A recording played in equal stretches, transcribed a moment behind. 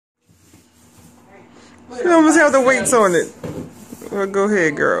You almost have the weights on it. Well, go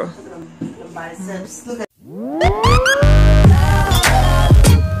ahead, girl. Look at them biceps. Look at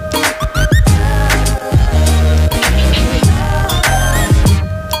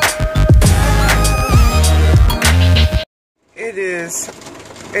It is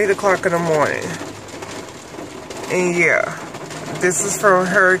 8 o'clock in the morning. And yeah, this is from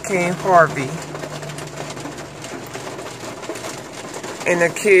Hurricane Harvey. And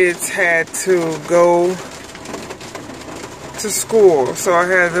the kids had to go to school, so I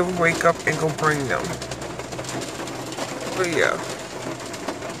had to wake up and go bring them. But yeah.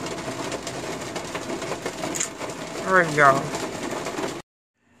 Alright, y'all.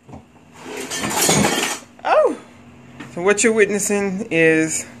 Oh! So what you're witnessing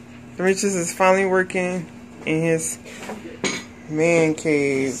is Demetrius is finally working in his man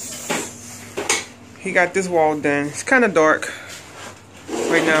cave. He got this wall done. It's kind of dark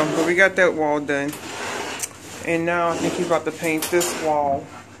right now, but we got that wall done. And now I think he's about to paint this wall.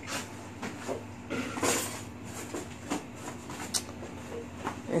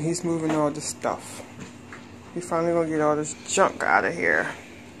 And he's moving all this stuff. He's finally gonna get all this junk out of here.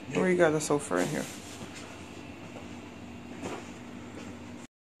 Where you got the sofa in here?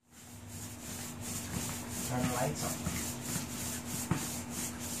 Turn the lights on.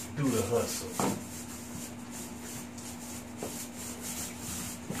 Do the hustle.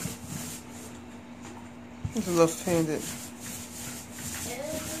 It's a left-handed.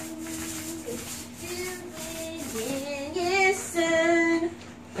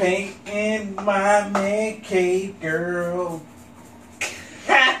 Painting my man cave, girl.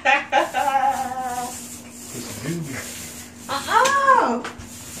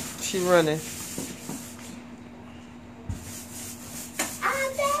 She running.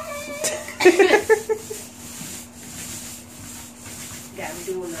 I'm dead. Got me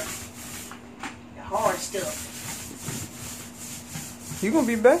doing the hard stuff. You gonna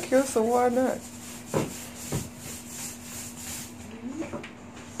be back here, so why not?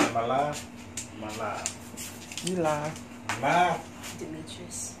 Am I live? Am I live? You lie. Live?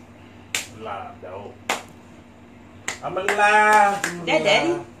 Demetrius. Live, though. I'm alive. That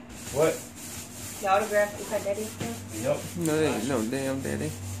daddy? What? The autograph with her daddy? Yep. No, they ain't no damn daddy.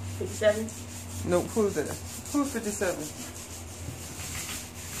 57? Nope, who's that? Who's 57?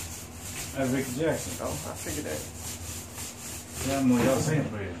 That's Ricky Jackson. Oh, I figured that. Yeah, I'm y'all saying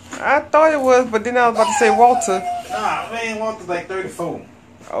for you. I thought it was, but then I was about to say Walter. Nah, man, Walter's like 34.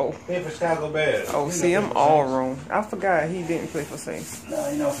 Oh. Played for Chicago Bears. Oh, see, I'm all wrong. I forgot he didn't play for Saints. No,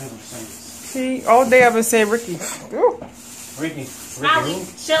 he don't play for Saints. See, all day I've been saying Ricky. Ooh. Ricky Smiley, who?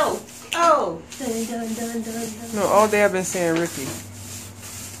 show. Oh. Dun, dun, dun, dun, dun. No, all day I've been saying Ricky.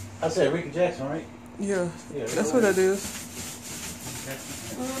 I said Ricky Jackson, right? Yeah, Yeah, that's what that is.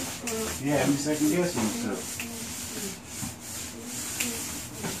 Yeah, me second guessing yourself.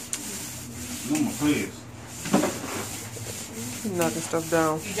 No more players. He's knocking stuff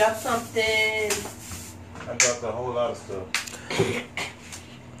down. You dropped something. I dropped a whole lot of stuff.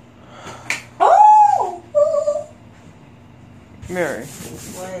 Oh! Mary,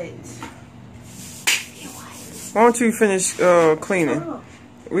 What? why don't you finish cleaning? Oh.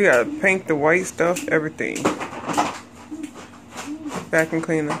 We gotta paint the white stuff, everything. Vacuum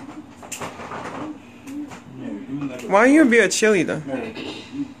cleaner. Why you be a cheerleader?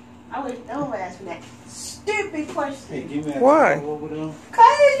 I wish no one asked me that stupid question. Hey, give me that Why? towel over there. Cause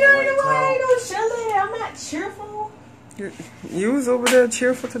you White ain't towel. no cheerleader. I'm not cheerful. You was over there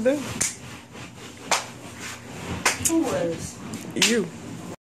cheerful today. Who was? You.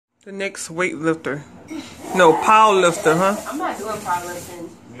 The next weightlifter. No, powerlifter, huh? I'm not doing powerlifting.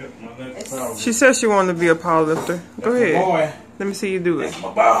 Yep, my next power. She said she wanted to be a powerlifter. Go That's my ahead. boy. Let me see you do it. That's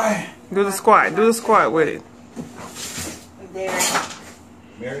my boy. Do the squat. Do the squat with it. There.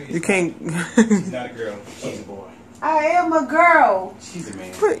 Mary is You can't. she's not a girl. She's a boy. I am a girl. She's a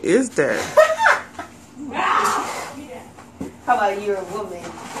man. What is that? How about you're a woman?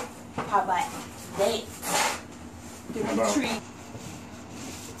 How about that? Do How the about- tree.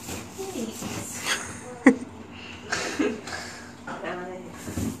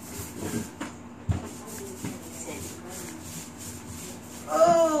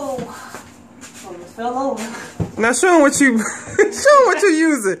 Oh, almost fell over. Now show 'em what you show 'em what you're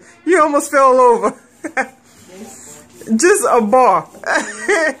using. You almost fell over. Just a bar.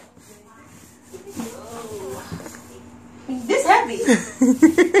 This heavy.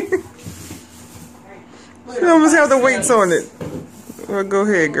 You almost have the weights on it. Well, go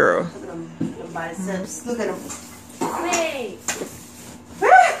ahead, girl. Look at them biceps. Look at them. Hey.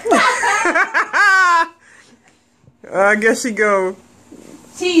 I guess she go.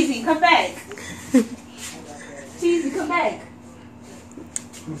 Cheesy, come back. come back.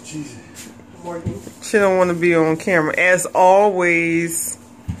 Oh, Jesus. Morgan. She don't want to be on camera. As always.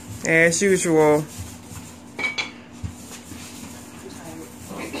 As usual.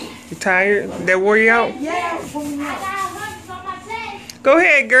 You tired? That wore you out? Yeah. Go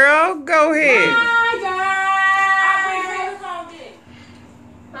ahead, girl. Go ahead. Hi,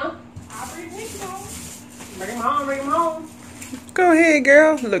 girl. Huh? Bring him home. Bring him home. Go ahead,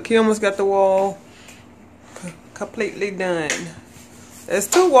 girl. Look, he almost got the wall completely done. There's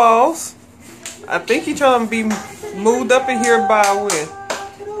 2 walls. I think he's trying to be moved up in here by when?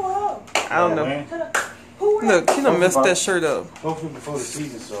 I don't know. Look, he done messed that shirt up. Hopefully before the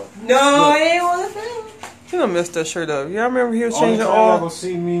season starts. No, it ain't one of them. He done messed that shirt up. Y'all remember he was Only changing time y'all all? gonna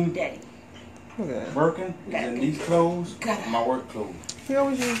see me Daddy. Look at that. working is in these clothes, my work clothes. He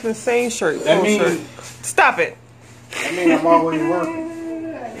always uses the same shirt. That full means- shirt. Stop it. I mean, I'm always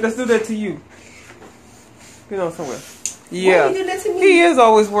working. Let's do that to you. Get on somewhere. Yeah. Why you do that to me? He is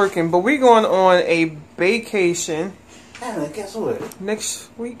always working, but we're going on a vacation Hannah, guess what? next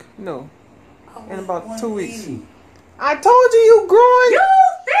week. No. In about 2 weeks. 180. I told you growing. You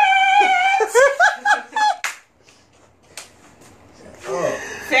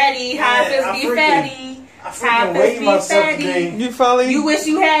fatty. How it feels to be fatty. I How freaking it weighed feels myself to be fatty. today. You finally. You wish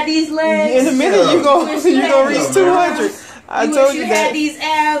you had these legs. in a minute you go wish you you gonna had reach these 200. I You told wish you you had that. these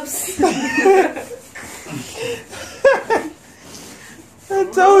abs. I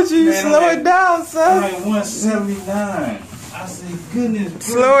told you. Man, Slow I'm it down, I'm son. like 179. I say, goodness.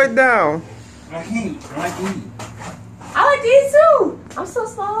 Slow it down. I can't like you. I like these too. I'm so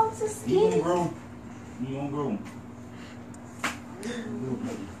small. I'm so You gonna skinny. grow. You gonna grow.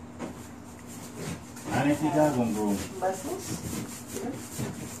 I didn't think I was gonna grow. Muscles.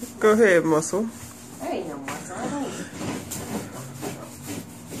 Go ahead, muscle. There ain't no muscle.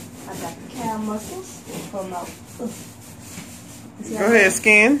 I got the cow muscles from out. Go ahead,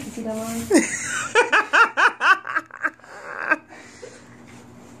 skin. You see that line?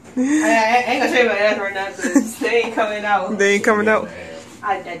 I ain't gonna show you my ass right now because they ain't coming out. They ain't coming out.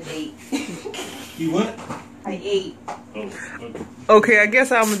 I ate. You what? I ate. Oh, Okay, I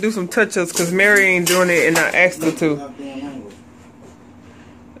guess I'm gonna do some touch-ups because Mary ain't doing it and I asked her to.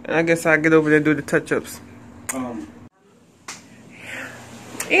 And I guess I'll get over there and do the touch-ups.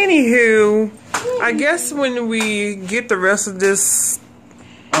 Anywho, I guess when we get the rest of this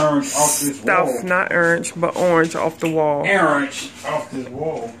Orange off this stuff, wall. not orange, but orange off the wall, Orange off this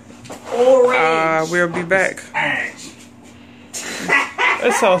wall. Orange. we'll be back. Orange.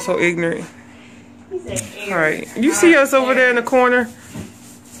 That's also ignorant. He said All right, you see us over there in the corner?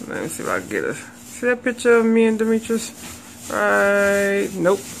 Let me see if I can get us. See that picture of me and Demetrius? Right,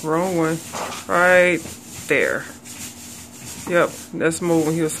 nope, wrong one. Right there. Yep, that's Mo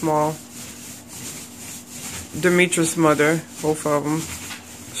when he was small. Demetrius' mother, both of them.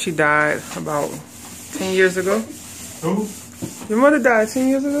 She died about 10 years ago. Who? Your mother died 10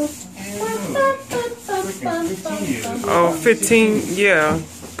 years ago? Freaking 15 years ago. Oh, 15, yeah,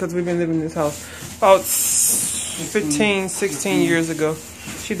 because we've been living in this house. About 15, 16 years ago.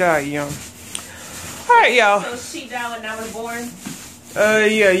 She died young. Alright, y'all. So she died when I was born?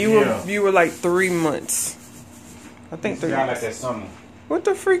 Yeah, you Yeah. were like 3 months. I think It's 3 down months. like that summer. What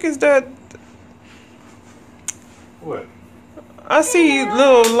the freak is that? What? I see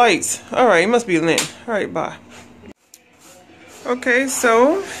little lights. Alright, it must be Lynn. Alright, bye. Okay,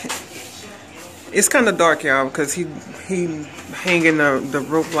 so it's kind of dark, y'all, because he hanging the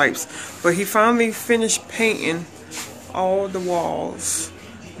rope lights. But he finally finished painting all the walls.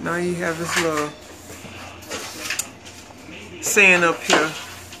 Now you have this little saying up here.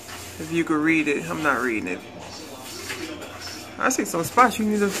 If you could read it. I'm not reading it. I see some spots you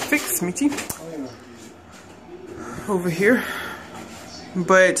need to fix, Mitty. Over here.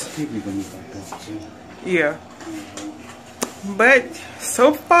 But yeah. But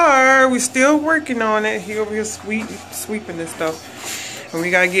so far we're still working on it. He over here sweeping and stuff. And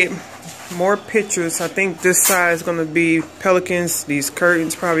we gotta get more pictures. I think this side is gonna be pelicans, these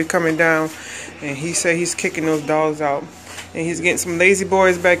curtains probably coming down. And he said he's kicking those dogs out. And he's getting some lazy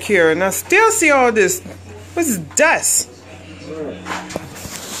boys back here. And I still see all this. What's this dust?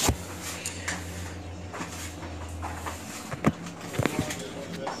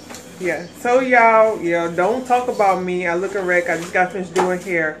 Yeah, so y'all, don't talk about me. I look a wreck. I just got finished doing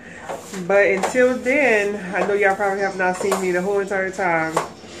hair. But until then, I know y'all probably have not seen me the whole entire time.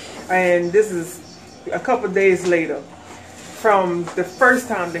 And this is a couple days later from the first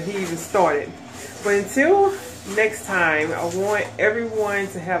time that he even started. But until next time, I want everyone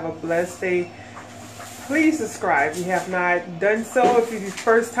to have a blessed day. Please subscribe if you have not done so. If it's your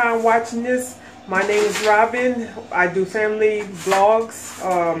first time watching this, My name is Robin. I do family vlogs,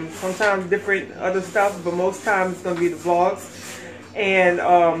 sometimes different other stuff, but most times it's going to be the vlogs. And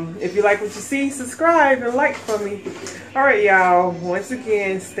if you like what you see, subscribe and like for me. Alright, y'all. Once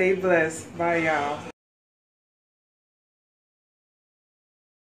again, stay blessed. Bye, y'all.